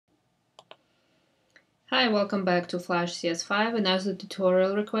Hi, welcome back to Flash CS5, and as a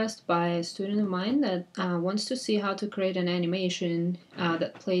tutorial request by a student of mine that wants to see how to create an animation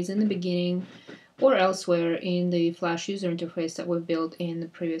that plays in the beginning or elsewhere in the Flash user interface that we built in the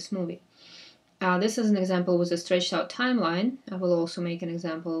previous movie. This is an example with a stretched out timeline. I will also make an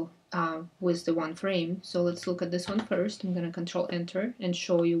example with the one frame. So let's look at this one first. I'm going to Control Enter and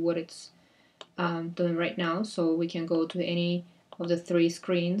show you what it's doing right now. So we can go to any of the three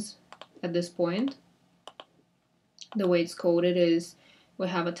screens at this point. The way it's coded is we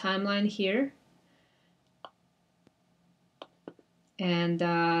have a timeline here, and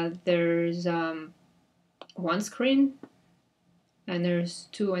there's one screen, and there's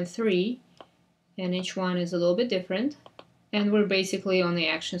 2 and 3, and each one is a little bit different. And we're basically on the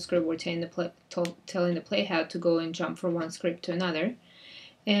action script. We're telling the playhead to go and jump from one script to another.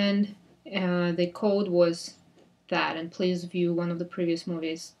 And the code was that. And please view one of the previous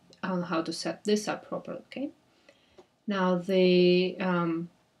movies on how to set this up properly. Okay. Now the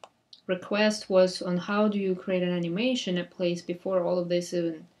request was on how do you create an animation that plays before all of this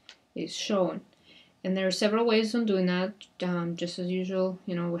even is shown. And there are several ways on doing that. Just as usual,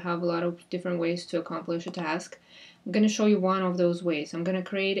 we have a lot of different ways to accomplish a task. I'm going to show you one of those ways. I'm going to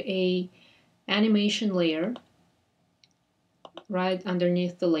create a animation layer right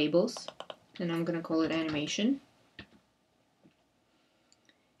underneath the labels, and I'm going to call it animation.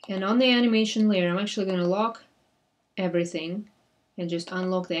 And on the animation layer, I'm actually going to lock everything and just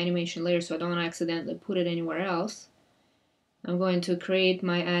unlock the animation layer so I don't accidentally put it anywhere else. I'm going to create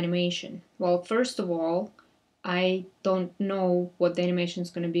my animation. Well, first of all, I don't know what the animation is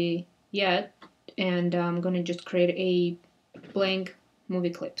going to be yet, and I'm going to just create a blank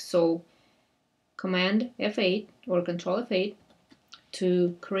movie clip. So Command F8 or Control F8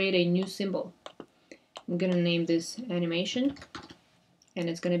 to create a new symbol. I'm going to name this animation, and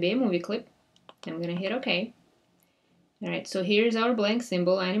it's going to be a movie clip. I'm going to hit OK. Alright, so here's our blank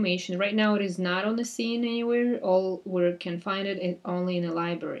symbol animation. Right now it is not on the scene anywhere. All we can find it is only in the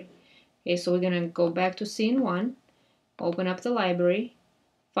library. Okay, so we're going to go back to scene 1, open up the library,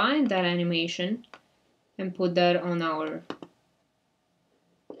 find that animation, and put that on our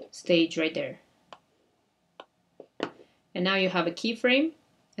stage right there. And now you have a keyframe,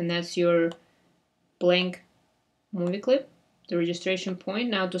 and that's your blank movie clip, the registration point.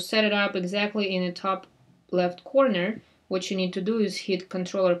 Now to set it up exactly in the top left corner, what you need to do is hit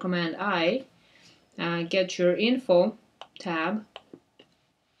Control or Command I, get your Info tab,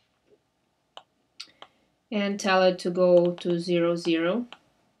 and tell it to go to 0, 0,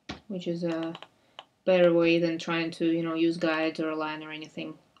 which is a better way than trying to use guides or a line or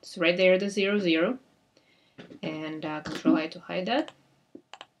anything. It's right there, the 0, 0, and Control I to hide that.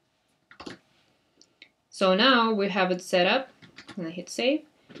 So now we have it set up. I'm gonna hit Save.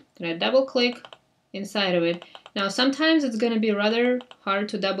 Gonna double click inside of it. Now sometimes it's going to be rather hard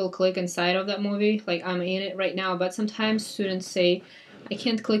to double click inside of that movie, like I'm in it right now, but sometimes students say I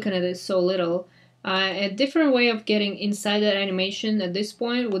can't click on it, it's so little. A different way of getting inside that animation at this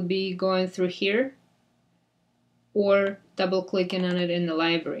point would be going through here or double clicking on it in the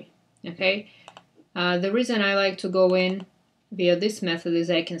library. Okay, the reason I like to go in via this method is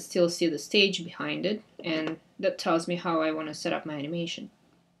I can still see the stage behind it, and that tells me how I want to set up my animation.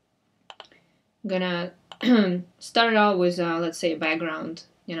 I'm gonna start out with let's say a background,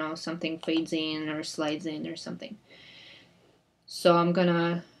 something fades in or slides in or something. So I'm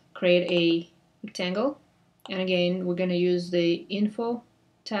gonna create a rectangle, and again we're gonna use the Info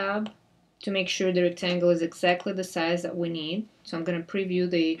tab to make sure the rectangle is exactly the size that we need. So I'm gonna preview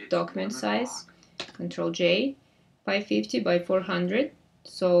the document size, Control J, 550 by 400,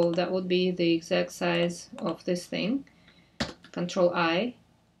 so that would be the exact size of this thing. Control I,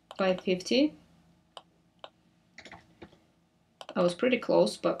 550. I was pretty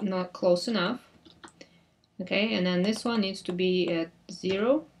close, but not close enough. Okay, and then this one needs to be at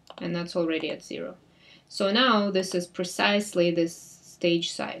 0, and that's already at 0. So now this is precisely this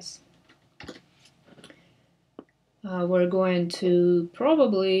stage size. We're going to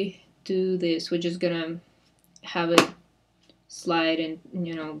probably do this. We're just gonna have it slide and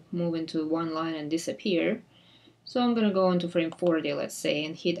move into one line and disappear. So I'm gonna go into frame 40, let's say,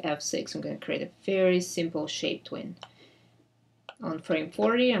 and hit F6. I'm gonna create a very simple shape twin. On frame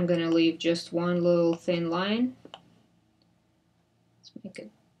 40, I'm going to leave just one little thin line. Let's make it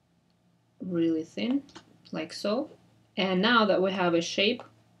really thin, like so. And now that we have a shape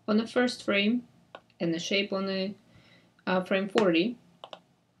on the first frame and the shape on the frame 40,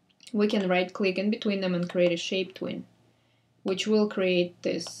 we can right-click in between them and create a shape twin, which will create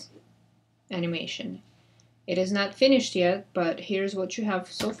this animation. It is not finished yet, but here's what you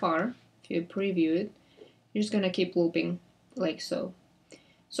have so far. If you preview it, you're just gonna keep looping like so.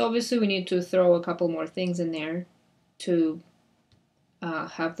 So obviously we need to throw a couple more things in there to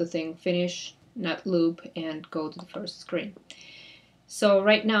have the thing finish, not loop, and go to the first screen. So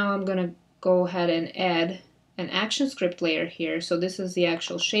right now I'm gonna go ahead and add an ActionScript layer here. So this is the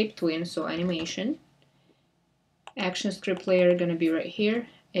actual shape twin, so animation. ActionScript layer gonna be right here,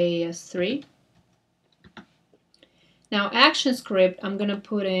 AES3. Now ActionScript I'm gonna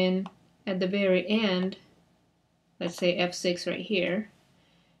put in at the very end, let's say F6 right here.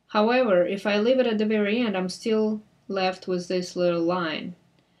 However, if I leave it at the very end, I'm still left with this little line.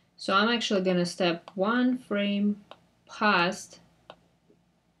 So I'm actually gonna step one frame past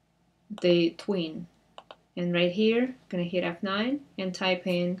the tween. And right here, I'm gonna hit F9 and type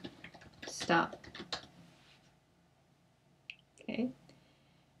in stop. Okay.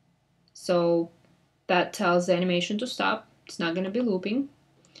 So that tells the animation to stop. It's not gonna be looping.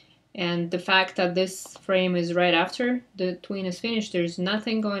 And the fact that this frame is right after the tween is finished, there's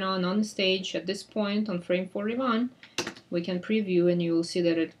nothing going on the stage at this point on frame 41. We can preview and you will see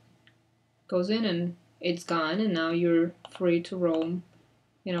that it goes in and it's gone, and now you're free to roam,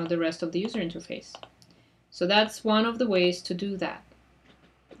 you know, the rest of the user interface. So that's one of the ways to do that.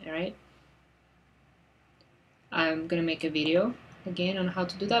 All right. I'm gonna make a video again on how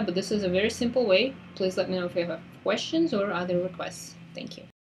to do that, but this is a very simple way. Please let me know if you have questions or other requests. Thank you.